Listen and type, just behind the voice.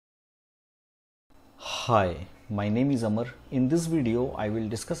Hi, my name is Amar. In this video, I will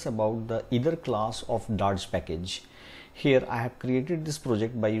discuss about the either class of Dartz package. Here I have created this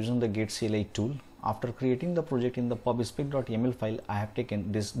project by using the getCLI tool. After creating the project in the pubspec.yaml file, I have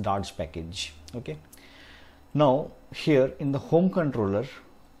taken this Dartz package. Okay. Now here in the home controller,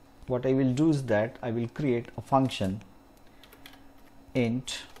 what I will do is that I will create a function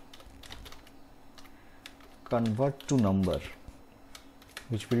int convert to number,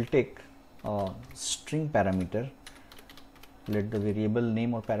 which will take a string parameter. Let the variable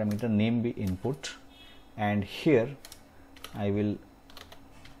name or parameter name be input, and here I will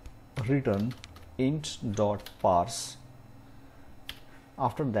return int dot parse.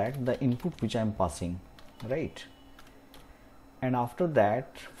 After that, the input which I am passing, right? And after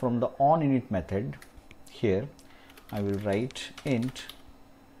that, from the onInit method, here I will write int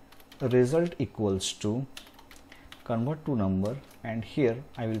result equals to convert to number, and here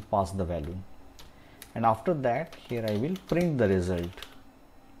I will pass the value, and after that here I will print the result.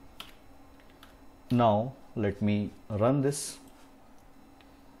 Now let me run this.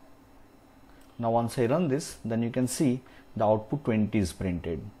 Now once I run this, then you can see the output 20 is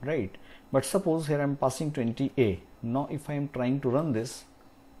printed, right? But suppose here I am passing 20a. Now if I am trying to run this,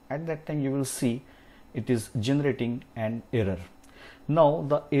 at that time you will see it is generating an error. Now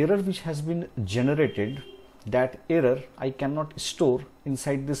the error which has been generated, that error I cannot store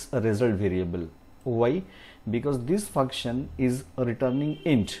inside this result variable. Why? Because this function is returning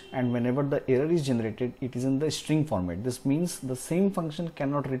int, and whenever the error is generated, it is in the string format. This means the same function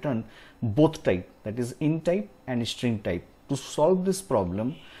cannot return both type, that is int type and string type. To solve this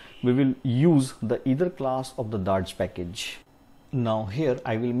problem, we will use the either class of the Dartz package. Now here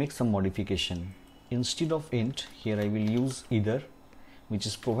I will make some modification. Instead of int, here I will use either, which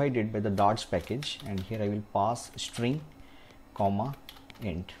is provided by the Dartz package, and here I will pass string comma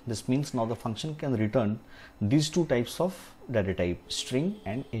int. This means now the function can return these two types of data type, string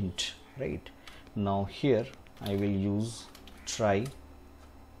and int, right? Now here I will use try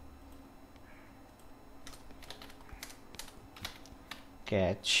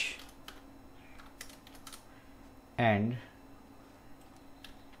catch, and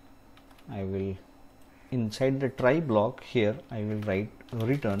I will inside the try block, here I will write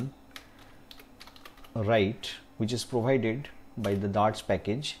return write, which is provided by the Dartz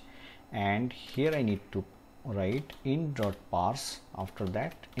package, and here I need to write int.parse, after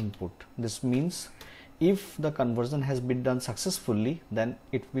that input. This means if the conversion has been done successfully, then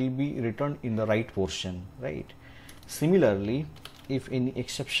it will be returned in the right portion, right? Similarly, if any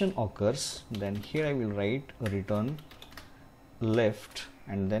exception occurs, then here I will write return left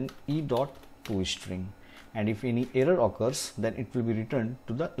and then e.toString, and if any error occurs, then it will be returned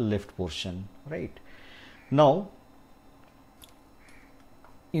to the left portion, right? Now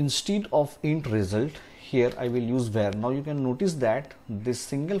instead of int result, here I will use var. Now you can notice that this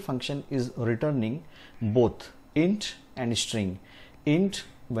single function is returning both int and string. Int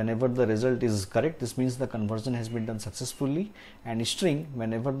whenever the result is correct, this means the conversion has been done successfully, and string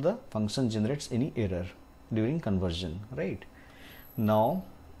whenever the function generates any error during conversion, right? Now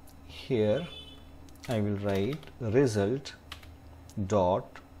here I will write result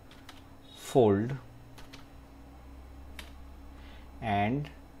dot fold, and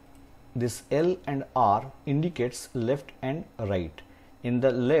this L and R indicates left and right. In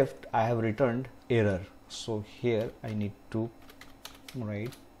the left I have returned error, so here I need to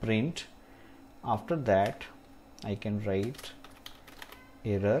write print. After that I can write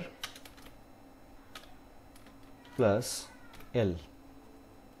error plus L,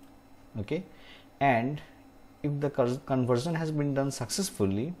 okay? And if the conversion has been done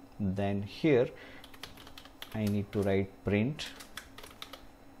successfully, then here I need to write print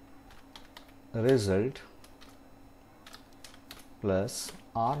result plus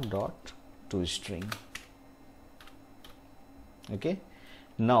r dot toString, okay?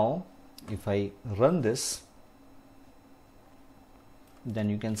 Now if I run this, then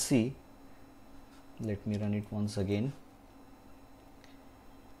you can see, let me run it once again.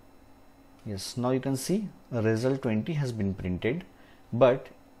 Yes, now you can see result 20 has been printed, but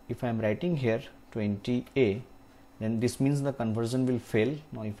if I am writing here 20a, then this means the conversion will fail.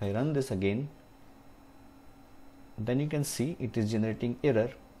 Now if I run this again, then you can see it is generating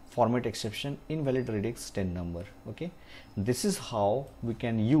error, format exception, invalid regex 10 number, okay? This is how we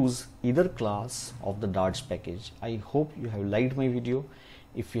can use either class of the Dartz package. I hope you have liked my video.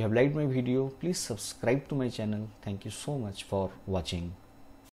 If you have liked my video, please subscribe to my channel. Thank you so much for watching.